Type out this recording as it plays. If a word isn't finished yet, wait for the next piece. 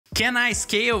Can I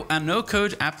scale a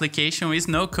no-code application? Is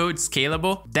no-code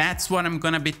scalable? That's what I'm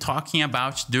gonna be talking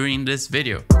about during this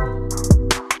video.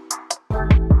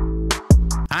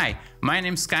 Hi, my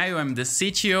name is Caio, I'm the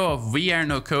CTO of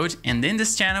WeAreNoCode, and in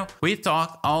this channel, we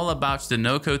talk all about the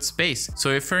no-code space. So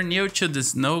if you're new to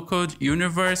this no-code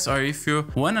universe, or if you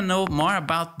want to know more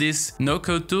about these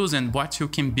no-code tools and what you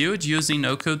can build using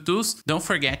no-code tools, don't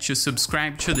forget to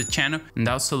subscribe to the channel and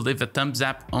also leave a thumbs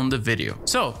up on the video.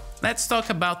 So let's talk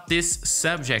about this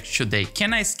subject today.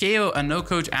 Can I scale a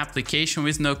no-code application?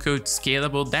 Is no-code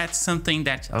scalable? That's something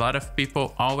that a lot of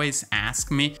people always ask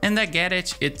me, and I get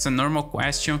it. It's a normal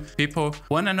question. People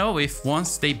want to know if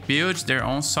once they build their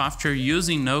own software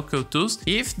using no-code tools,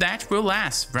 if that will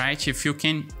last, right? If you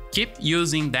can keep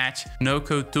using that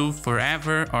no-code tool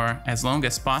forever or as long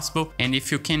as possible, and if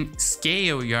you can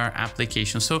scale your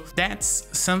application. So that's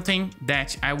something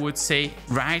that I would say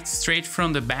right straight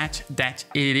from the bat that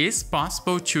it is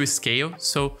possible to scale.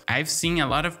 So I've seen a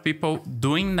lot of people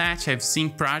doing that. I've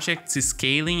seen projects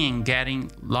scaling and getting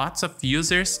lots of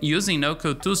users using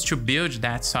no-code tools to build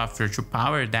that software, to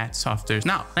power that software.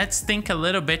 Now, let's think a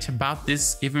little bit about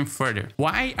this even further.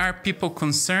 Why are people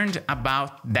concerned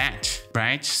about that,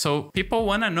 right? So people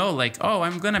want to know like, oh,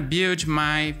 I'm going to build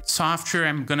my software,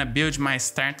 I'm going to build my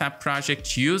startup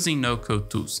project using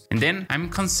no-code tools. And then I'm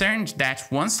concerned that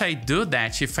once I do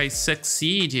that, if I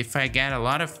succeed, if I get a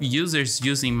lot of users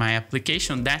using my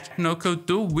application, that no-code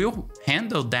tool will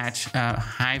handle that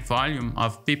high volume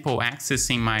of people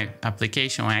accessing my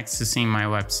application, accessing my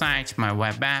website, my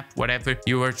web app, whatever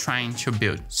you are trying to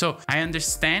build. So I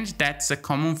understand that's a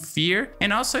common fear.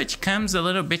 And also it comes a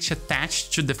little bit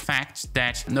attached to the fact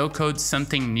that no-code is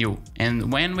something new.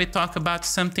 And when we talk about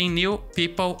something new,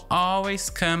 people always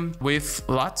come with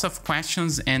lots of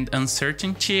questions and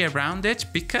uncertainty around it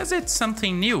because it's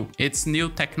something new. It's new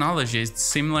technology. It's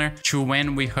similar to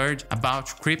when we heard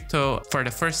about crypto for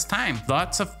the first time.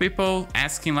 Lots of people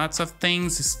asking lots of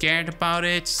things, scared about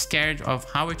it, scared of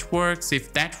how it works,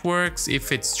 if that works,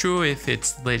 if it's true, if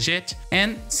it's legit.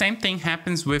 And same thing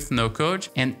happens with no-code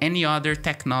and any other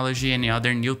technology, any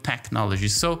other new technology.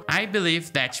 So I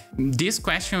believe that this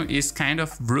question is kind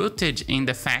of rooted in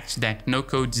the fact that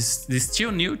no-code is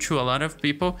still new to a lot of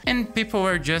people, and people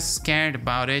are just scared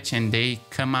about it and they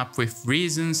come up with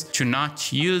reasons to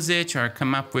not use it or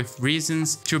come up with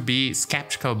reasons to be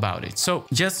skeptical about it. So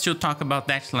just to talk about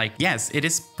that, like, yes, it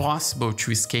is possible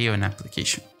to scale an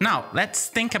application. Now, let's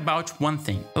think about one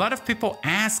thing. A lot of people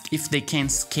ask if they can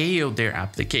scale their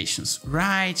applications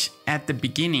right at the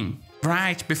beginning,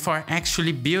 right before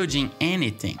actually building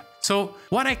anything. So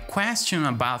what I question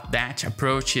about that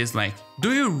approach is like,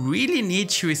 do you really need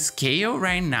to scale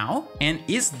right now? And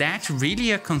is that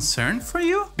really a concern for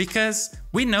you? Because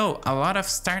we know a lot of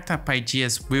startup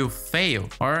ideas will fail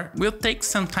or will take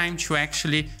some time to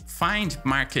actually find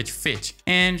market fit.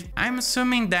 And I'm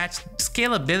assuming that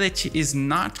scalability is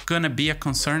not gonna be a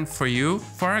concern for you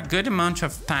for a good amount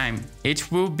of time.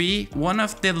 It will be one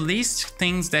of the least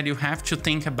things that you have to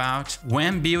think about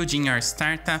when building your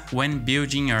startup, when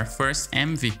building your first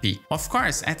MVP. Of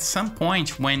course, at some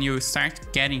point when you start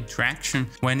getting traction,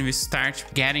 when you start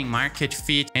getting market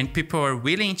fit and people are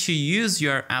willing to use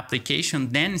your application,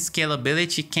 then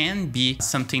scalability can be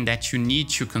something that you need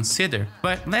to consider.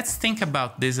 But let's think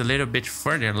about this a little bit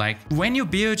further. Like, when you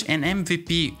build an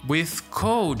MVP with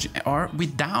code or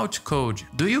without code,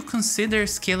 do you consider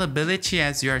scalability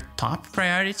as your top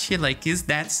priority? Like, is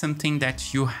that something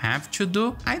that you have to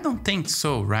do? I don't think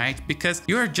so, right? Because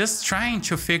you're just trying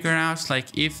to figure out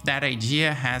like if that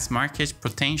idea has market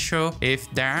potential, if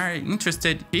there are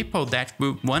interested people that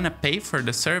will want to pay for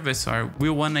the service or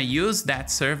will want to use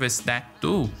that service, that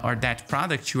tool or that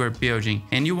product you are building,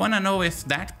 and you want to know if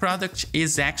that product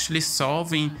is actually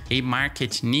solving a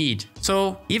market need.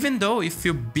 So even though if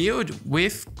you build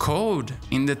with code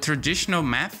in the traditional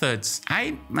methods,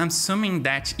 I'm assuming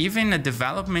that even a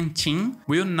development team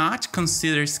will not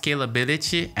consider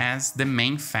scalability as the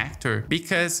main factor,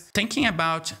 because thinking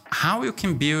about how you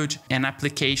can build an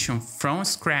application from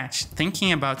scratch,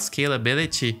 thinking about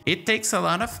scalability, it takes a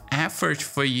lot of effort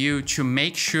for you to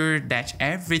make sure that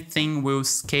everything will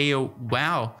scale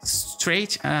well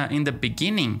straight in the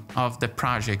beginning of the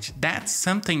project. That's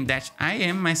something that I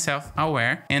am myself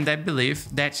aware, and I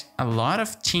believe that a lot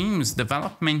of teams,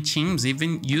 development teams,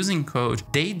 even using code,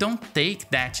 they don't take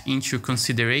that into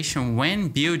consideration when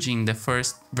building the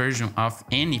first version of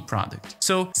any product.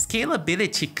 So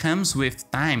scalability comes with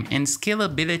time, and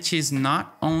scalability is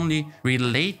not only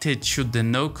related to the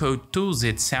no-code tools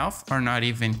itself or not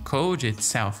even code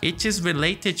itself. It is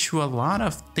related to a lot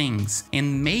of things,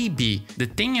 and maybe the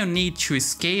thing you need to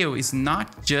scale is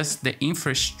not just the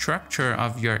infrastructure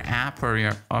of your app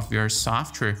or of your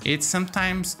software. It's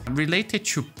sometimes related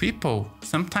to people.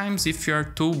 Sometimes if your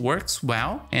tool works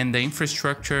well and the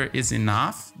infrastructure is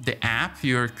enough, the app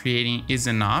you're creating is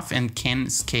enough and can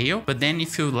scale, but then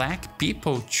if you lack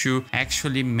people to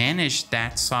actually manage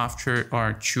that software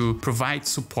or to provide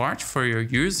support for your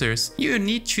users, you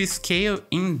need to scale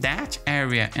in that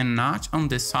area and not on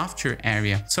the software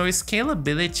area. So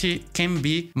scalability can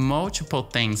be multiple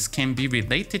things, can be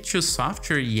related to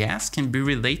software, yes, can be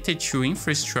related to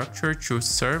infrastructure, to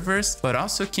servers, but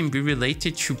also can be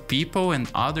related to people and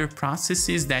other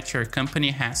processes that your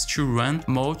company has to run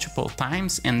multiple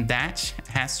times, and that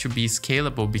has to be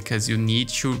scalable because you need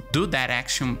to do that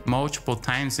action multiple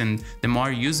times, and the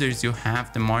more users you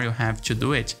have, the more you have to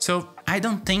do it. So I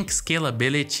don't think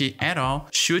scalability at all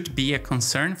should be a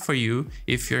concern for you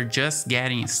if you're just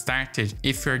getting started.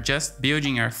 If you're just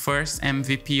building your first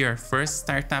MVP or first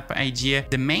startup idea,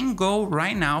 the main goal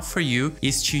right now for you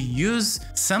is to use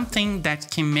something that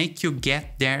can make you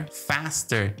get there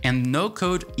faster. And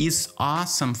no-code is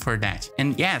awesome for that.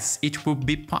 And yes, it will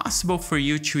be possible for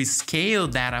you to scale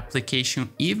that application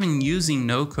even using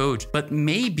no-code. But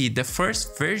maybe the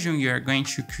first version you're going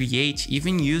to create,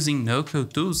 even using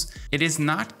no-code tools, it is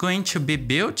not going to be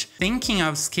built thinking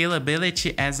of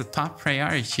scalability as a top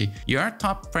priority. Your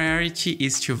top priority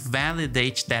is to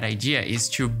validate that idea, is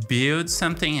to build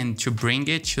something and to bring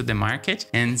it to the market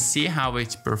and see how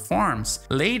it performs.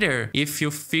 Later, if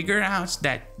you figure out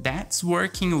that that's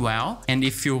working well, and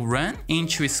if you run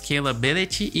into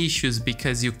scalability issues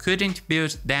because you couldn't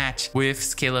build that with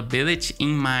scalability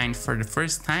in mind for the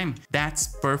first time, that's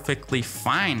perfectly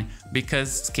fine,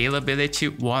 because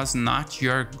scalability was not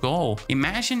your goal.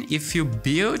 Imagine if you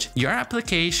build your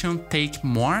application, take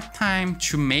more time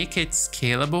to make it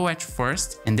scalable at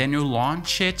first, and then you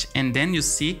launch it, and then you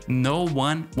see no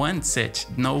one wants it,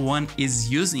 no one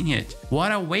is using it.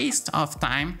 What a waste of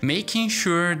time making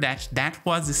sure that that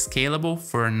was scalable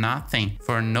for nothing,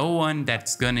 for no one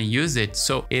that's gonna use it.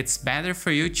 So it's better for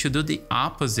you to do the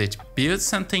opposite. Build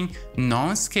something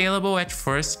non-scalable at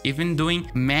first, even doing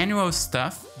manual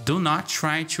stuff. Do not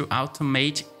try to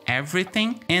automate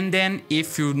everything, and then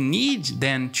if you need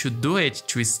then to do it,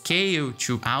 to scale,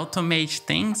 to automate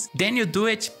things, then you do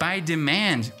it by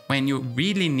demand when you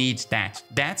really need that.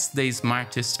 That's the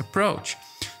smartest approach.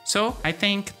 So I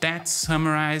think that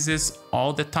summarizes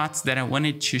all the thoughts that I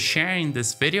wanted to share in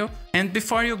this video. And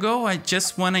before you go, I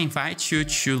just want to invite you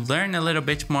to learn a little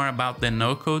bit more about the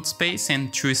no-code space,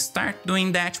 and to start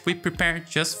doing that, we prepared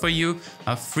just for you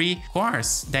a free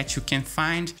course that you can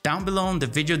find down below in the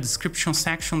video description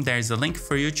section. There's a link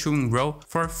for you to enroll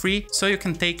for free, so you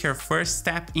can take your first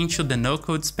step into the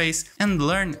no-code space and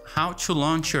learn how to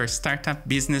launch your startup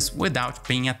business without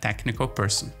being a technical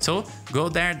person. So go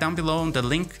there down below in the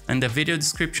link in the video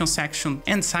description section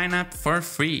and sign up for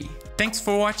free. Thanks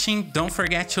for watching. Don't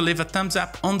forget to leave a thumbs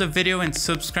up on the video and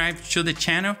subscribe to the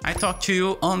channel. I talk to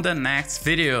you on the next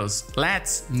videos.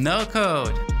 Let's no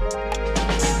code.